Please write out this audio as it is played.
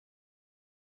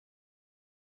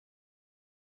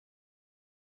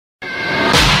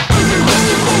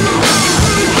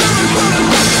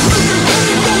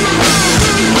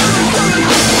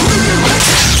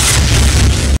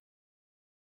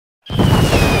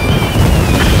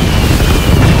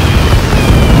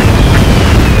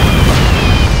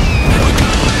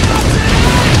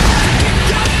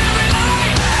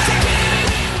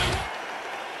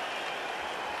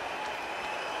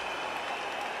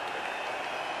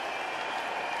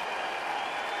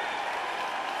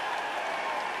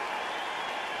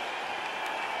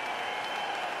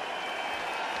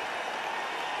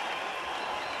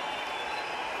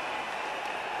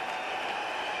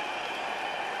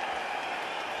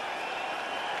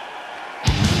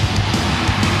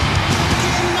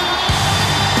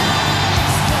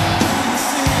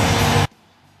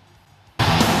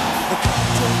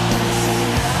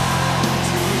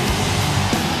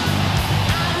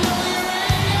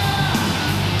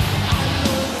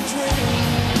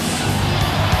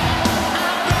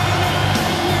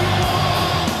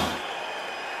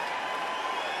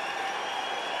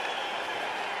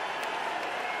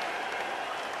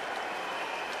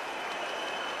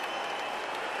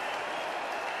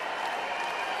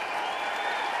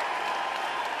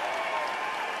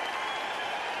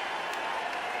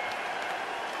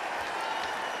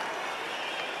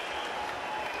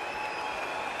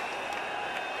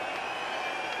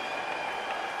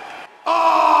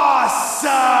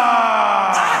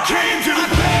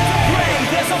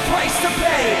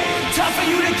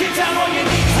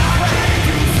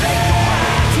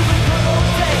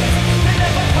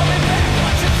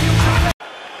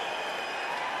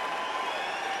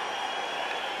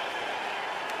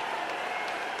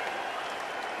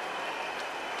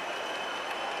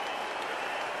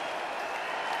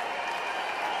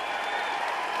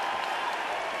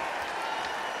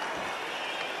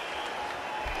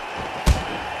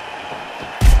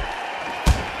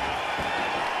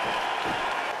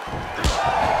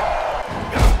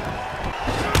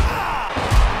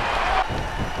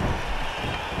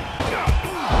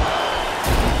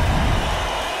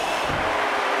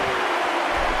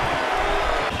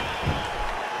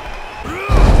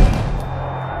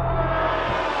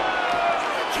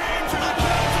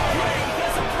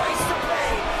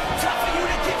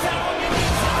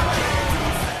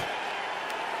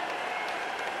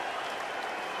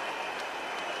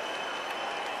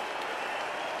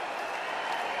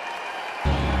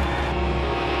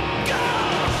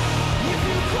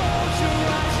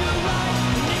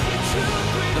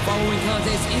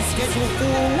scheduled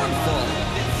for one fall.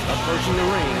 Approaching the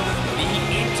ring, the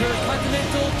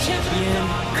Intercontinental Champion,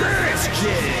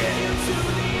 Christian.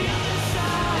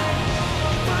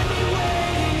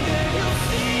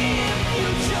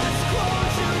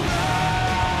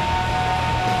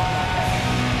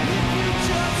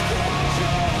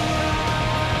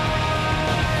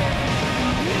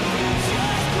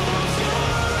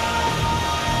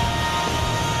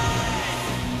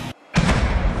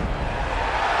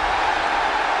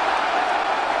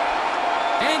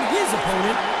 And his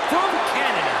opponent from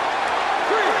Canada,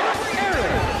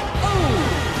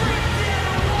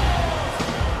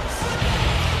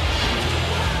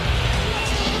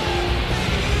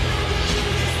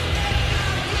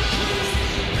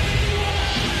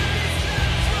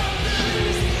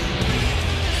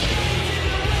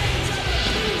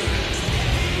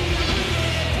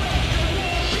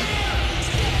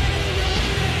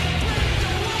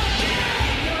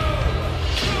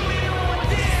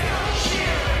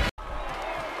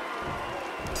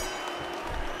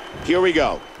 Here we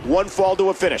go. One fall to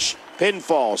a finish.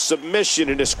 Pinfall, submission,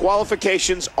 and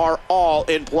disqualifications are all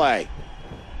in play.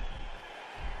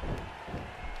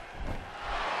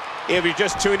 If you're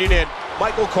just tuning in,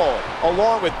 Michael Cole,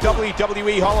 along with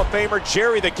WWE Hall of Famer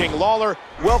Jerry the King Lawler,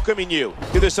 welcoming you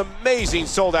to this amazing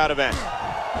sold-out event.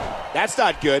 That's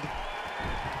not good.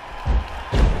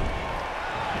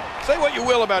 Say what you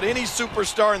will about any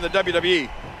superstar in the WWE,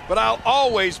 but I'll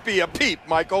always be a peep,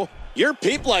 Michael. You're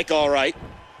peep-like, all right.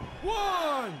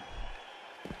 One.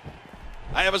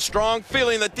 I have a strong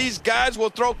feeling that these guys will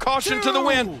throw caution to the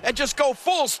wind and just go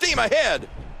full steam ahead.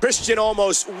 Christian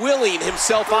almost willing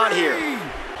himself on here.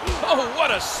 Oh,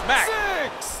 what a smack.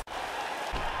 Six.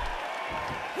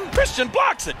 Christian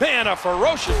blocks it. Man, a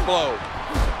ferocious blow.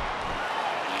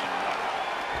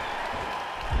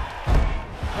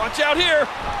 Watch out here.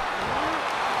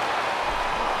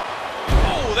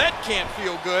 Oh, that can't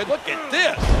feel good. Look at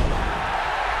this.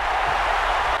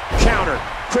 Counter.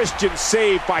 Christian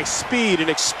saved by speed and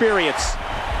experience.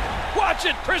 Watch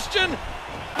it, Christian.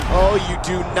 Oh, you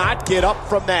do not get up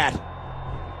from that.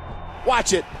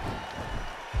 Watch it.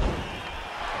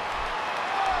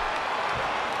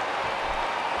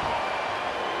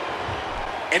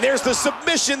 And there's the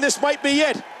submission. This might be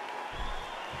it.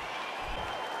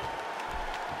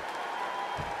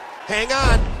 Hang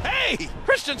on. Hey,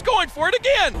 Christian's going for it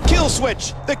again. Kill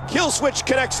switch. The kill switch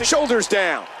connects the shoulders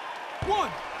down. 1,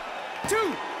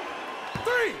 2,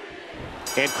 3.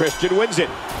 And Christian wins it.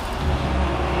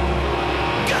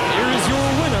 here is your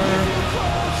winner,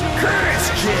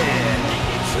 Christian.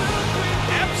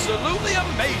 Absolutely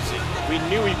amazing. We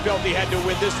knew he felt he had to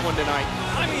win this one tonight.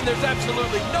 I mean, there's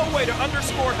absolutely no way to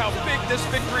underscore how big this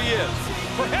victory is.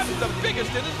 Perhaps the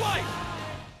biggest in his life.